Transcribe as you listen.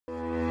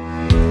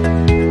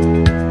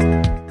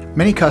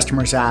Many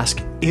customers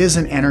ask, is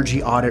an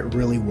energy audit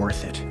really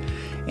worth it?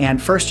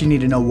 And first you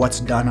need to know what's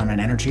done on an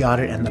energy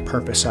audit and the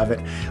purpose of it.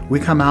 We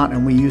come out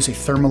and we use a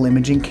thermal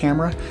imaging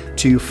camera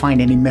to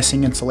find any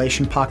missing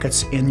insulation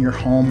pockets in your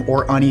home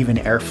or uneven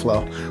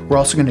airflow. We're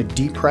also going to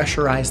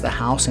depressurize the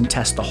house and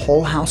test the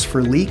whole house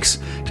for leaks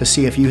to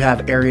see if you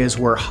have areas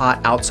where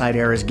hot outside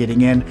air is getting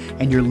in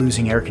and you're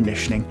losing air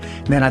conditioning.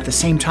 And then at the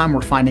same time,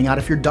 we're finding out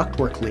if your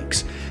ductwork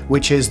leaks,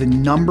 which is the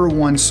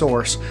 #1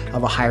 source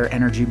of a higher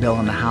energy bill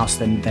in the house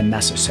than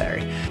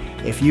necessary.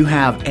 If you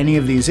have any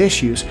of these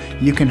issues,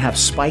 you can have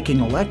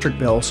spiking electric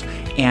bills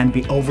and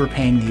be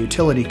overpaying the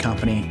utility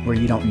company where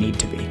you don't need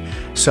to be.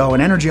 So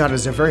an energy audit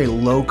is a very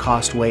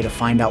low-cost way to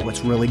find out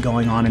what's really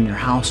going on in your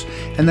house.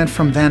 And then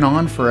from then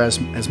on, for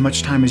as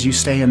much time as you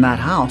stay in that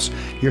house,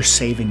 you're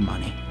saving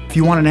money. If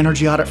you want an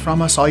energy audit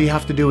from us, all you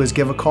have to do is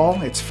give a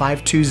call. It's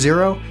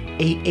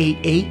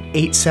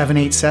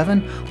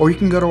 520-888-8787, or you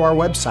can go to our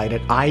website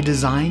at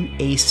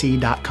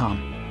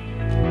iDesignAC.com.